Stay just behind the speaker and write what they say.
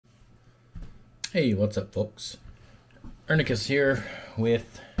Hey, what's up, folks? Ernicus here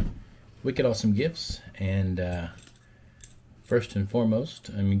with Wicked Awesome Gifts, and first and foremost,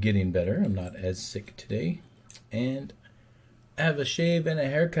 I'm getting better. I'm not as sick today, and I have a shave and a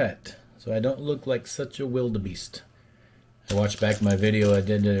haircut, so I don't look like such a wildebeest. I watched back my video I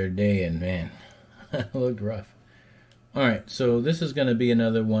did the other day, and man, I looked rough. Alright, so this is going to be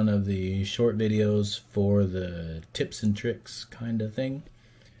another one of the short videos for the tips and tricks kind of thing.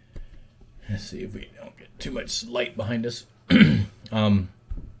 Let's see if we don't get too much light behind us. I've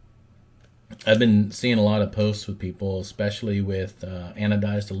been seeing a lot of posts with people, especially with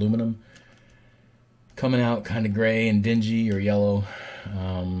anodized aluminum, coming out kind of gray and dingy or yellow.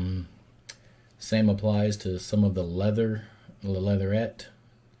 Same applies to some of the leatherette.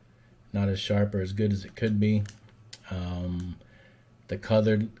 Not as sharp or as good as it could be. The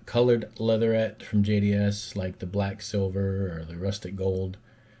colored leatherette from JDS, like the black silver or the rustic gold.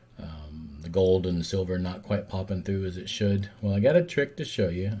 The gold and the silver not quite popping through as it should. Well, I got a trick to show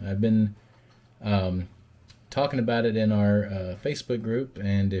you. I've been talking about it in our Facebook group,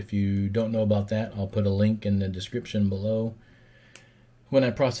 and if you don't know about that, I'll put a link in the description below. When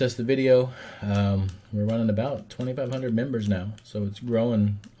I process the video, we're running about 2,500 members now, so it's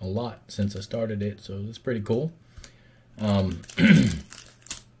growing a lot since I started it, so it's pretty cool.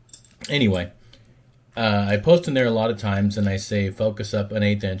 Anyway, I post in there a lot of times and I say focus up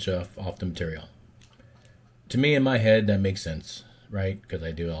 1/8 inch off the material. To me, in my head, that makes sense, right? Because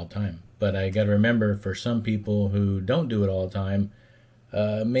I do it all the time. But I got to remember, for some people who don't do it all the time,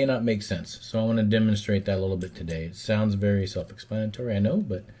 it may not make sense. So I want to demonstrate that a little bit today. It sounds very self-explanatory, I know,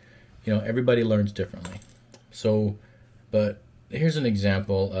 but you know, everybody learns differently. So, but here's an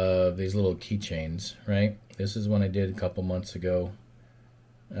example of these little keychains, right? This is one I did a couple months ago.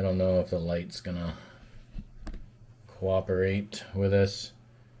 I don't know if the light's gonna cooperate with us,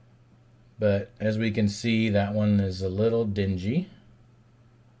 but as we can see, that one is a little dingy,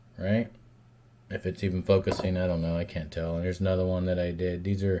 right? If it's even focusing, I don't know, I can't tell. And here's another one that I did.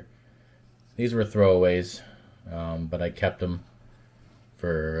 These were throwaways, but I kept them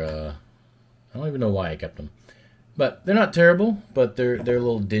for I don't even know why I kept them, but they're not terrible, but they're a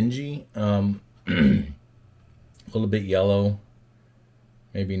little dingy, a little bit yellow,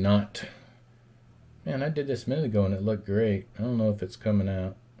 maybe not. Man, I did this a minute ago and it looked great. I don't know if it's coming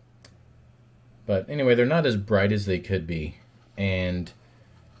out. But anyway, they're not as bright as they could be. And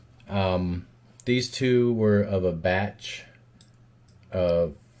these two were of a batch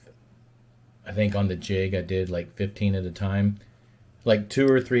of, I think on the jig I did like 15 at a time. Like 2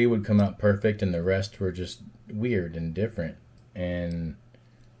 or 3 would come out perfect and the rest were just weird and different and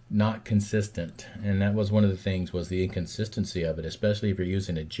not consistent. And that was one of the things, was the inconsistency of it, especially if you're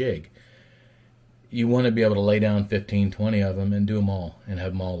using a jig. You want to be able to lay down 15, 20 of them and do them all and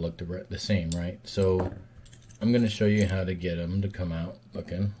have them all look the same, right? So I'm going to show you how to get them to come out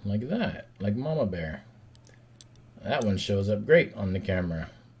looking like that, like Mama Bear. That one shows up great on the camera,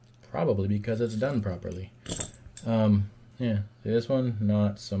 probably because it's done properly. Yeah, this one,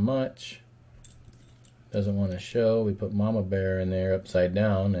 not so much. Doesn't want to show. We put Mama Bear in there upside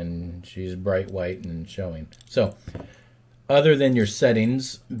down and she's bright white and showing. So, other than your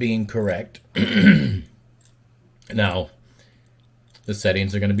settings being correct, now, the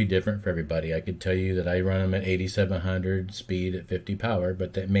settings are going to be different for everybody. I could tell you that I run them at 8700 speed at 50 power,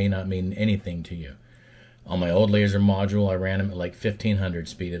 but that may not mean anything to you. On my old laser module, I ran them at like 1500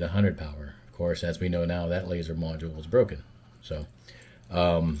 speed at 100 power. Of course, as we know now, that laser module was broken. So,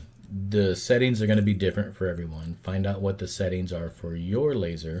 the settings are going to be different for everyone. Find out what the settings are for your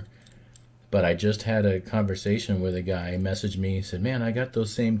laser. But I just had a conversation with a guy, messaged me, he said, man, I got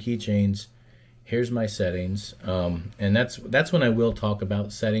those same keychains. Here's my settings. And that's when I will talk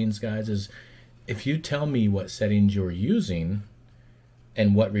about settings, guys, is if you tell me what settings you're using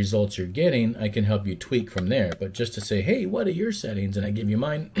and what results you're getting, I can help you tweak from there. But just to say, hey, what are your settings? And I give you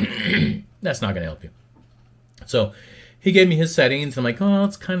mine, that's not going to help you. So he gave me his settings. I'm like, oh,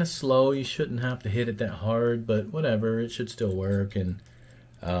 it's kind of slow. You shouldn't have to hit it that hard, but whatever. It should still work. And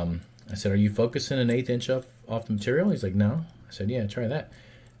I said, are you focusing 1/8 inch off the material? He's like, no. I said, yeah, try that.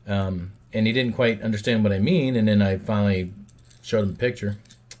 And he didn't quite understand what I mean. And then I finally showed him a picture.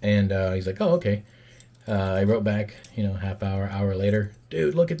 And he's like, oh, okay. I wrote back, you know, hour later,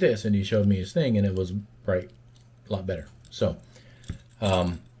 dude, look at this. And he showed me his thing, and it was bright, a lot better. So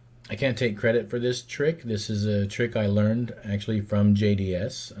I can't take credit for this trick. This is a trick I learned actually from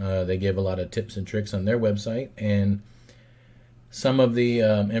JDS. They give a lot of tips and tricks on their website, and some of the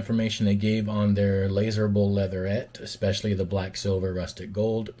information they gave on their laserable leatherette, especially the black, silver, rustic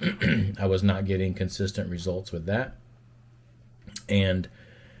gold, I was not getting consistent results with that. And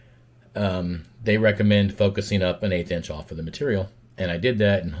they recommend focusing up an 1/8 inch off of the material. And I did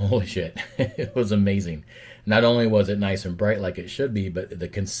that, and holy shit, it was amazing. Not only was it nice and bright like it should be, but the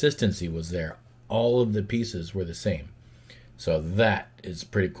consistency was there. All of the pieces were the same. So that is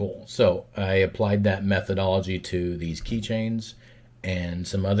pretty cool. So I applied that methodology to these keychains and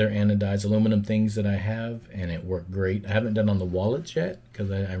some other anodized aluminum things that I have, and it worked great. I haven't done on the wallets yet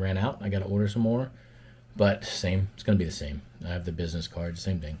because I ran out. I got to order some more, but same. It's going to be the same. I have the business card,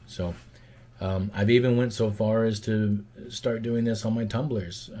 same thing. So I've even went so far as to start doing this on my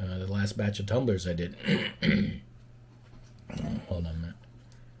tumblers. The last batch of tumblers I did. Hold on a minute.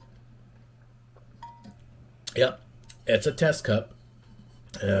 Yep, it's a test cup.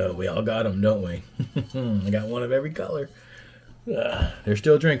 We all got them, don't we? I got one of every color. They're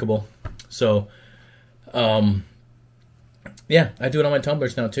still drinkable. So, yeah, I do it on my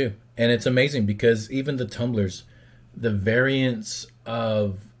tumblers now too. And it's amazing because even the tumblers, the variance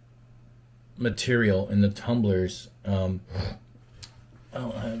of material in the tumblers, I don't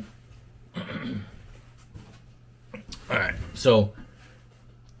have... All right, so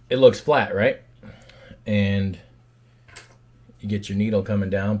it looks flat, right? And you get your needle coming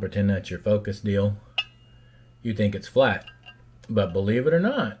down, pretend that's your focus deal. You think it's flat. But believe it or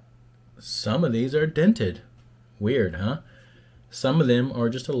not, some of these are dented. Weird, huh? Some of them are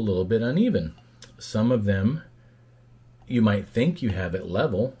just a little bit uneven. Some of them, you might think you have it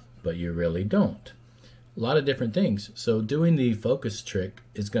level, but you really don't. A lot of different things. So doing the focus trick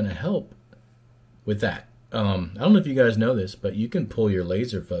is going to help with that. I don't know if you guys know this, but you can pull your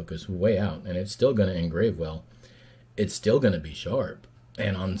laser focus way out and it's still going to engrave well. It's still going to be sharp.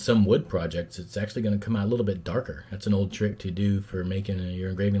 And on some wood projects, it's actually going to come out a little bit darker. That's an old trick to do for making your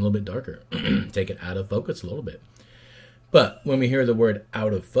engraving a little bit darker. Take it out of focus a little bit. But when we hear the word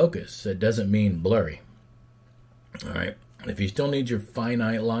out of focus, it doesn't mean blurry. All right. If you still need your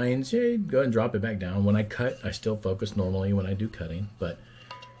finite lines, yeah, go ahead and drop it back down. When I cut, I still focus normally when I do cutting. But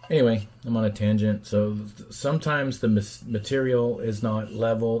anyway, I'm on a tangent. So sometimes the material is not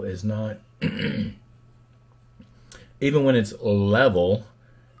level, is not... Even when it's level,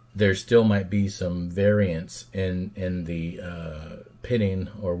 there still might be some variance in the pitting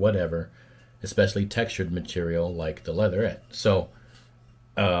or whatever, especially textured material like the leatherette. So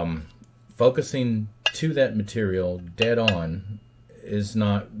focusing to that material dead on is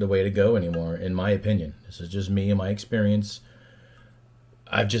not the way to go anymore, in my opinion. This is just me and my experience.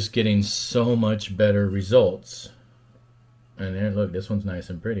 I'm just getting so much better results. And there, look, this one's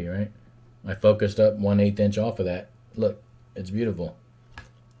nice and pretty, right? I focused up 1/8 inch off of that. Look, it's beautiful.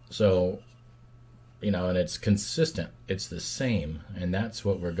 So, you know, and it's consistent. It's the same. And that's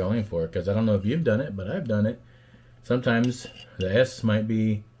what we're going for. Because I don't know if you've done it, but I've done it. Sometimes the S might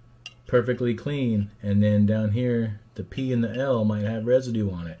be perfectly clean. And then down here, the P and the L might have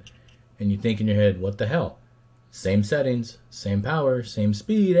residue on it. And you think in your head, what the hell? Same settings, same power, same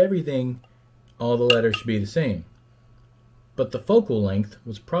speed, everything. All the letters should be the same. But the focal length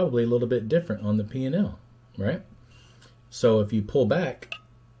was probably a little bit different on the P and L, right? So if you pull back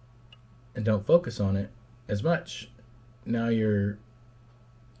and don't focus on it as much, now you're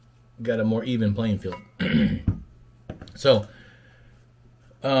got a more even playing field. So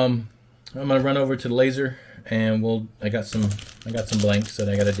I'm gonna run over to the laser and I got some blanks that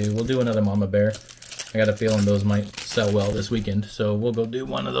I gotta do. We'll do another Mama Bear. I got a feeling those might sell well this weekend, so we'll go do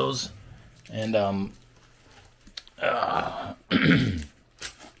one of those. And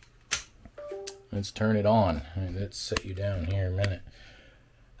let's turn it on. Let's set you down here a minute.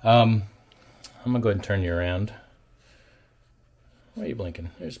 I'm gonna go ahead and turn you around. Why are you blinking?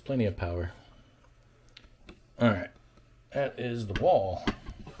 There's plenty of power. All right, that is the wall.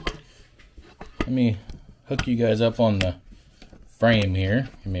 Let me hook you guys up on the frame here.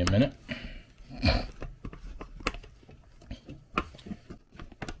 Give me a minute.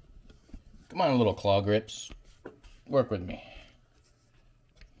 Come on, little claw grips. Work with me.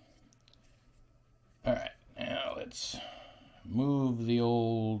 All right, now let's move the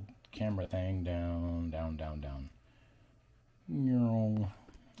old camera thing down.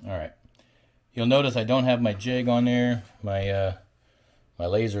 All right. You'll notice I don't have my jig on there. My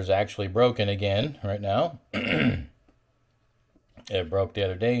laser's actually broken again right now. It broke the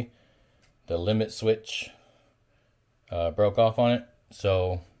other day. The limit switch broke off on it.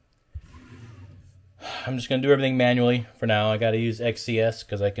 So I'm just going to do everything manually for now. I got to use XCS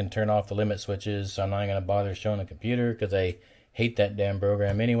because I can turn off the limit switches. So I'm not going to bother showing the computer because I hate that damn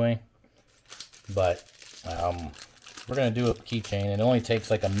program anyway. But we're going to do a keychain. It only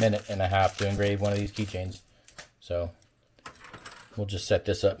takes like 1.5 minutes to engrave one of these keychains. So we'll just set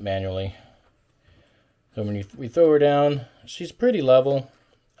this up manually. So when we throw her down, she's pretty level.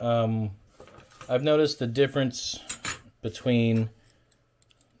 I've noticed the difference between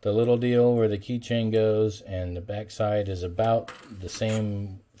the little deal where the keychain goes and the back side is about the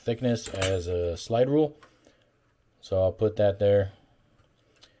same thickness as a slide rule. So I'll put that there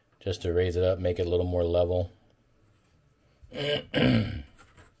just to raise it up, make it a little more level.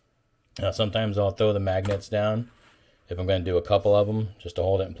 Now sometimes I'll throw the magnets down if I'm going to do a couple of them just to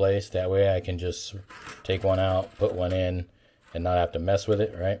hold it in place. That way I can just take one out, put one in, and not have to mess with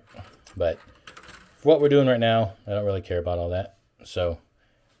it, right? But for what we're doing right now, I don't really care about all that. So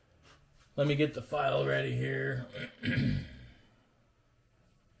let me get the file ready here.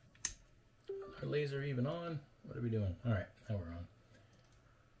 Our laser even on? What are we doing? All right, now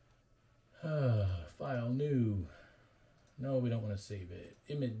we're on. File new. No, we don't want to save it.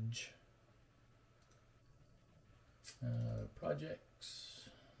 Image. Projects.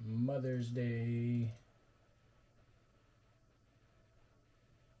 Mother's Day.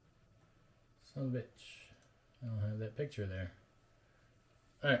 Son of a bitch. I don't have that picture there.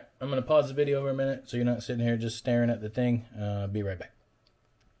 Alright, I'm going to pause the video for a minute so you're not sitting here just staring at the thing. Be right back.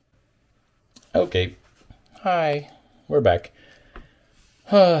 Okay. Hi. We're back.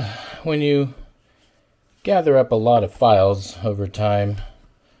 When you gather up a lot of files over time,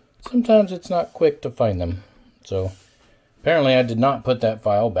 sometimes it's not quick to find them. So apparently I did not put that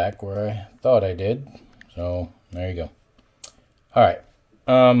file back where I thought I did. So there you go. Alright.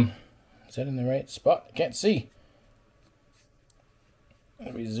 Is that in the right spot? I can't see.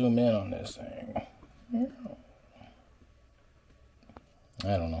 Let me zoom in on this thing.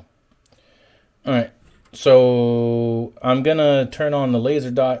 I don't know. Alright. So I'm going to turn on the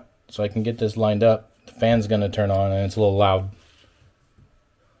laser dot so I can get this lined up. The fan's going to turn on and it's a little loud.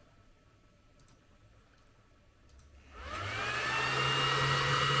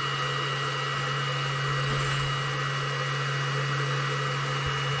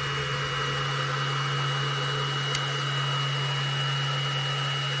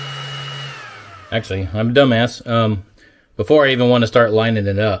 Actually, I'm a dumbass. Before I even want to start lining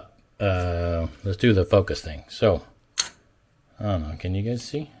it up, let's do the focus thing. So, I don't know. Can you guys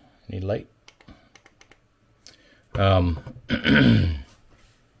see? Need light? I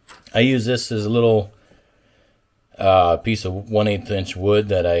use this as a little piece of 1/8 inch wood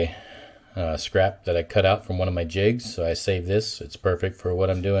that I scrapped, that I cut out from one of my jigs. So I save this. It's perfect for what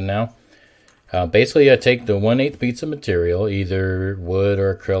I'm doing now. Basically, I take the 1/8 piece of material, either wood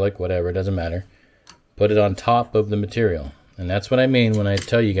or acrylic, whatever, it doesn't matter. Put it on top of the material. And that's what I mean when I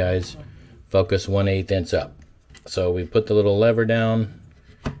tell you guys, focus 1/8 inch up. So we put the little lever down,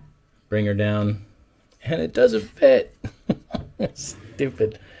 bring her down, and it doesn't fit.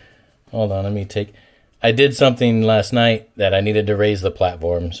 Stupid. Hold on, let me take... I did something last night that I needed to raise the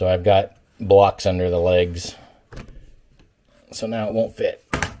platform, so I've got blocks under the legs. So now it won't fit.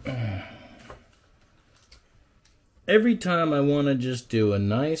 Every time I want to just do a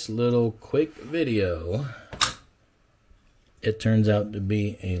nice little quick video, it turns out to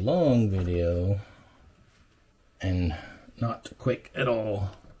be a long video and not quick at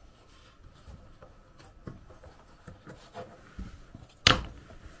all.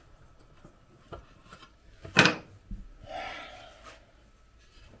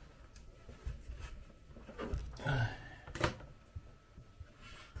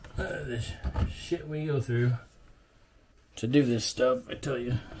 This shit we go through to do this stuff, I tell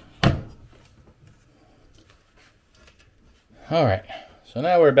you. Alright, so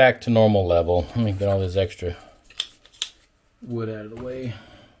now we're back to normal level. Let me get all this extra wood out of the way.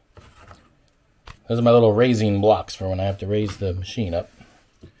 Those are my little raising blocks for when I have to raise the machine up.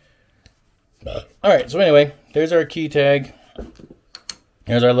 Alright, so anyway, there's our key tag.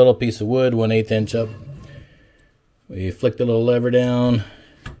 Here's our little piece of wood, 1/8 inch up. We flick the little lever down,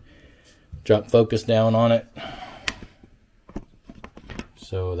 drop focus down on it,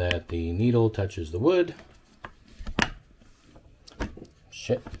 so that the needle touches the wood.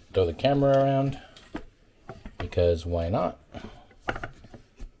 Shit, throw the camera around, because why not?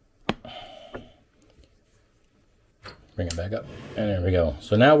 Bring it back up, and there we go.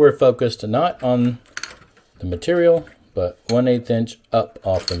 So now we're focused not on the material, but 1/8 inch up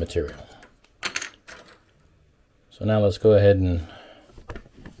off the material. So now let's go ahead and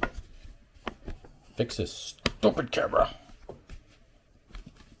fix this stupid camera.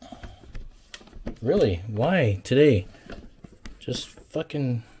 Really? Why today? Just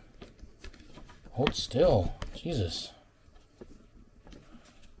fucking hold still. Jesus.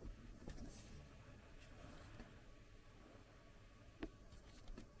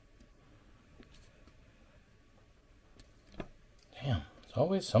 Damn, it's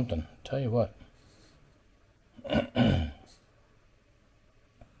always something. Tell you what.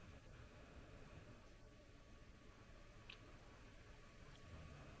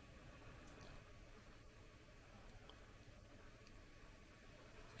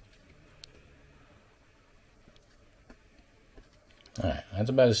 Alright, that's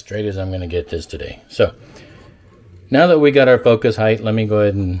about as straight as I'm going to get this today. So, now that we got our focus height, let me go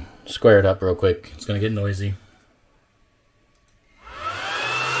ahead and square it up real quick. It's going to get noisy.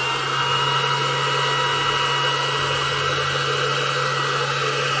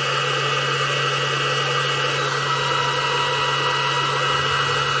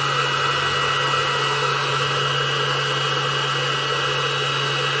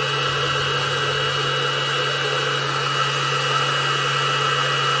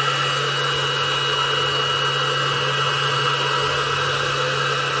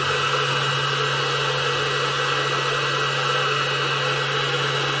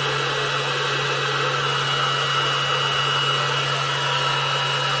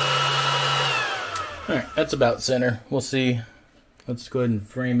 Alright, that's about center. We'll see. Let's go ahead and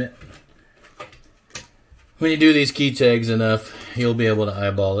frame it. When you do these key tags enough, you'll be able to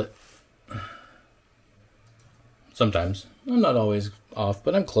eyeball it. Sometimes. I'm not always off,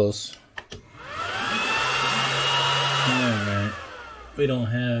 but I'm close. Alright. We don't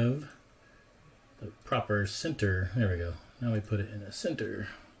have the proper center. There we go. Now we put it in the center.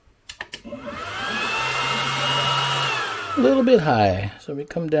 A little bit high. So we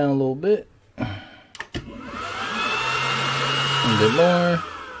come down a little bit. A bit more.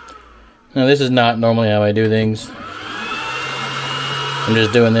 Now this is not normally how I do things. I'm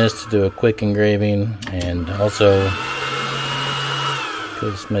just doing this to do a quick engraving, and also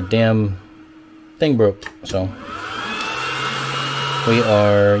because my damn thing broke. So we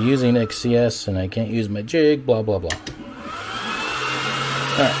are using XCS and I can't use my jig, blah blah blah.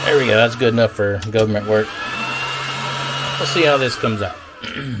 Alright, there we go. That's good enough for government work. We'll see how this comes out.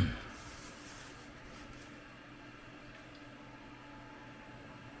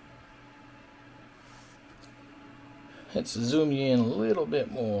 Let's zoom you in a little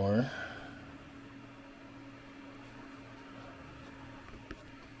bit more.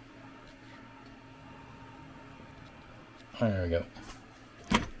 There we go.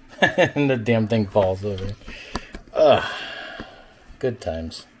 And the damn thing falls over. Ugh. Good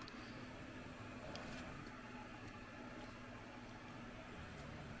times.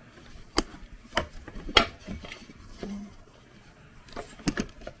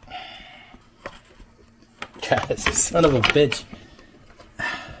 God, this son of a bitch.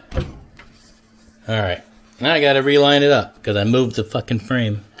 Alright. Now I gotta reline it up because I moved the fucking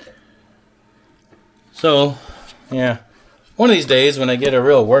frame. So, yeah. One of these days when I get a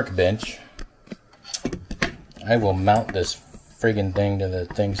real workbench, I will mount this friggin' thing to the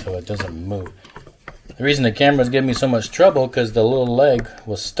thing so it doesn't move. The reason the camera's giving me so much trouble because the little leg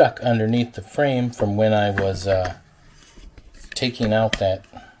was stuck underneath the frame from when I was taking out that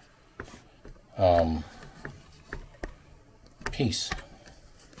piece.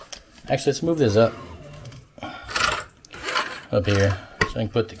 Actually, let's move this up here so I can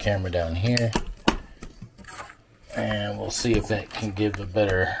put the camera down here, and we'll see if that can give a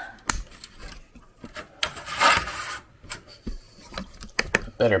better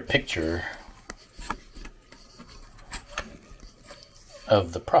picture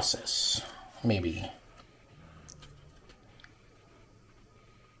of the process, maybe.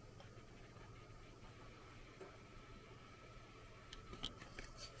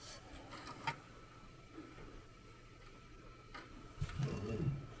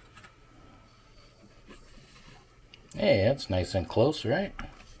 Hey, that's nice and close, right?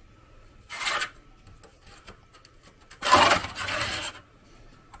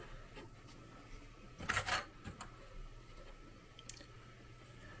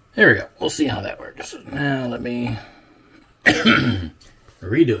 There we go. We'll see how that works. Now let me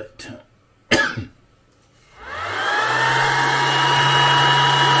redo it.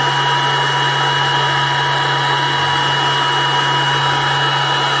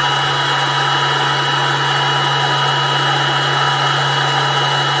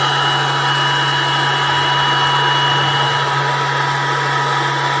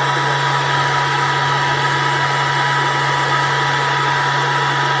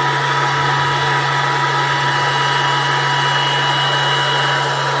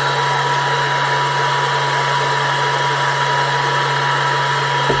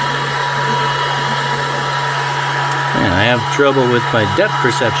 I have trouble with my depth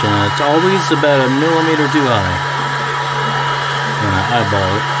perception. It's always about a millimeter too high when I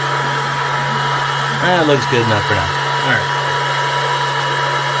eyeball it. That looks good enough for now. Alright.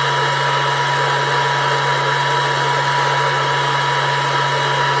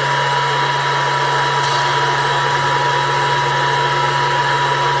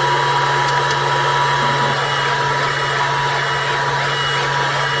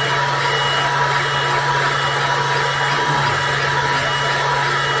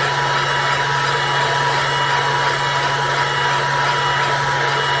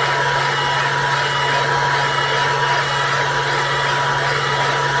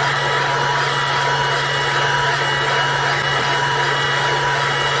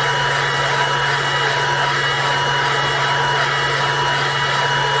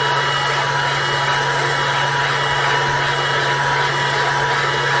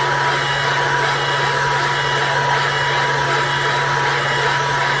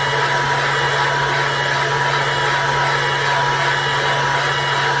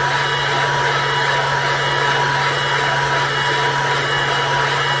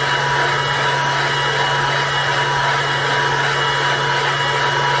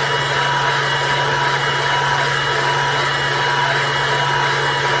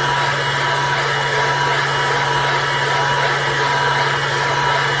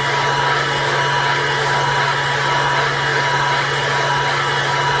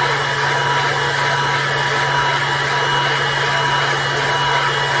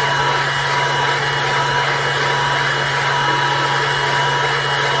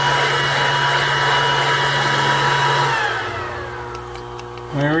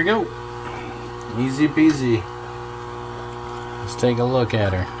 There we go. Easy peasy. Let's take a look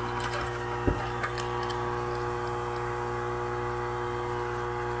at her.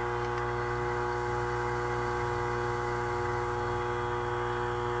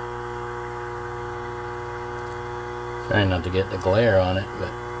 Trying not to get the glare on it,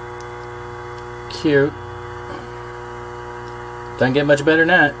 but cute. Doesn't get much better than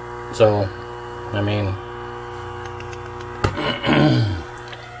that. So, I mean,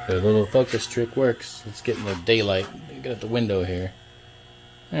 the little focus trick works. Let's get in the daylight. Get at the window here.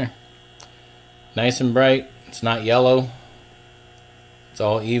 There. Nice and bright. It's not yellow. It's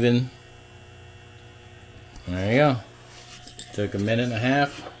all even. There you go. Took a minute and a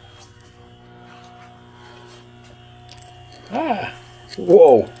half. Ah!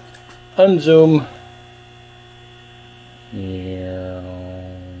 Whoa! Unzoom. Yeah.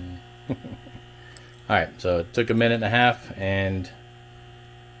 Alright, so it took a minute and a half, and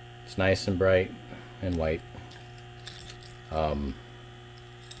it's nice and bright and white. $5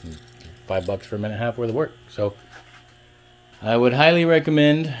 for a minute and a half worth of work. So I would highly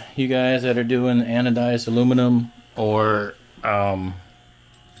recommend you guys that are doing anodized aluminum or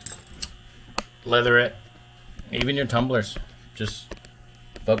leatherette, even your tumblers, just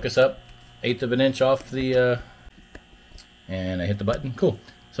focus up 1/8 of an inch off the and I hit the button. Cool.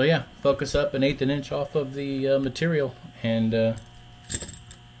 So yeah, focus up 1/8 of an inch off of the material, and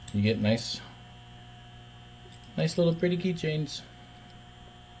you get nice little pretty keychains.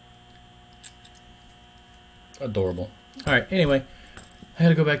 Adorable. Alright, anyway, I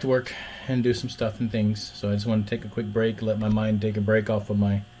gotta go back to work and do some stuff and things, so I just want to take a quick break, let my mind take a break off of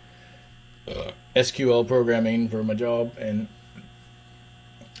my SQL programming for my job, and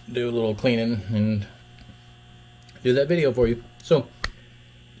do a little cleaning and do that video for you. So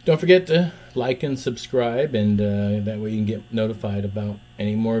don't forget to like and subscribe, and that way you can get notified about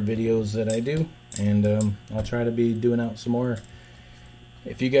any more videos that I do, and I'll try to be doing out some more.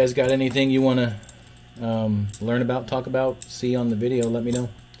 If you guys got anything you want to learn about, talk about, see on the video, let me know.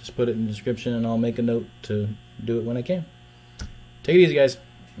 Just put it in the description and I'll make a note to do it when I can. Take it easy, guys.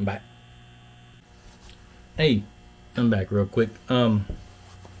 Bye. Hey, I'm back real quick.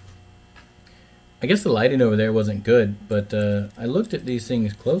 I guess the lighting over there wasn't good, but I looked at these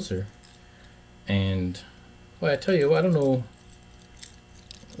things closer, and well, I tell you what, I don't know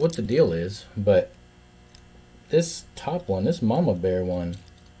what the deal is, but this top one, this mama bear one,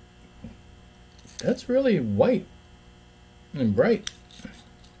 that's really white and bright.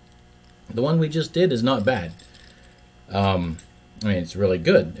 The one we just did is not bad. I mean, it's really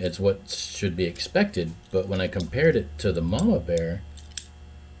good. It's what should be expected, but when I compared it to the mama bear,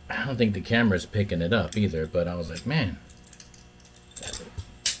 I don't think the camera's picking it up either, but I was like, man,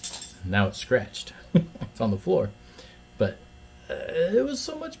 now it's scratched. It's on the floor. But it was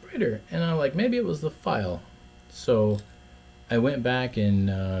so much brighter, and I'm like, maybe it was the file. So I went back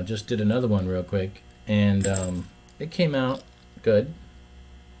and just did another one real quick, and it came out good.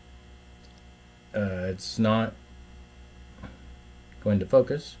 It's not going to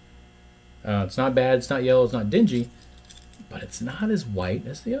focus. It's not bad, it's not yellow, it's not dingy, but it's not as white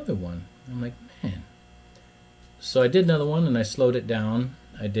as the other one. I'm like, man. So I did another one and I slowed it down.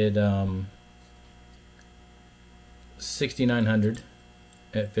 I did 6900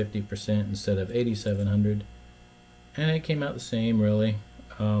 at 50% instead of 8700, and it came out the same, really.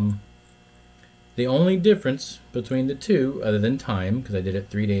 The only difference between the two, other than time, because I did it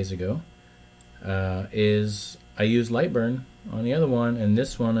 3 days ago, is I used Lightburn on the other one, and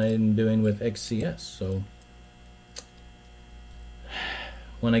this one I'm doing with XCS. So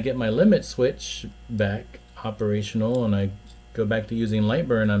when I get my limit switch back operational and I go back to using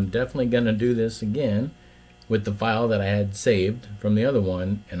Lightburn, I'm definitely going to do this again with the file that I had saved from the other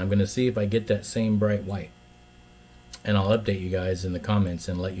one, and I'm going to see if I get that same bright white. And I'll update you guys in the comments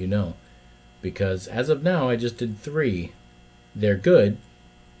and let you know, because as of now I just did 3. They're good,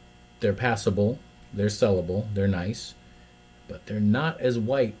 they're passable, they're sellable, they're nice, but they're not as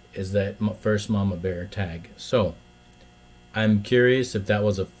white as that first mama bear tag. So I'm curious if that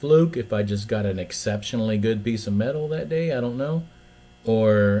was a fluke, if I just got an exceptionally good piece of metal that day, I don't know,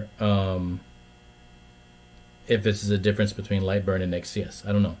 or if this is a difference between Lightburn and XCS,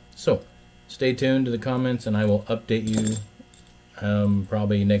 I don't know. So stay tuned to the comments and I will update you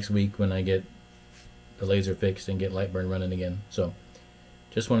probably next week when I get the laser fixed and get Lightburn running again. So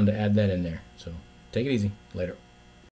just wanted to add that in there. So take it easy. Later.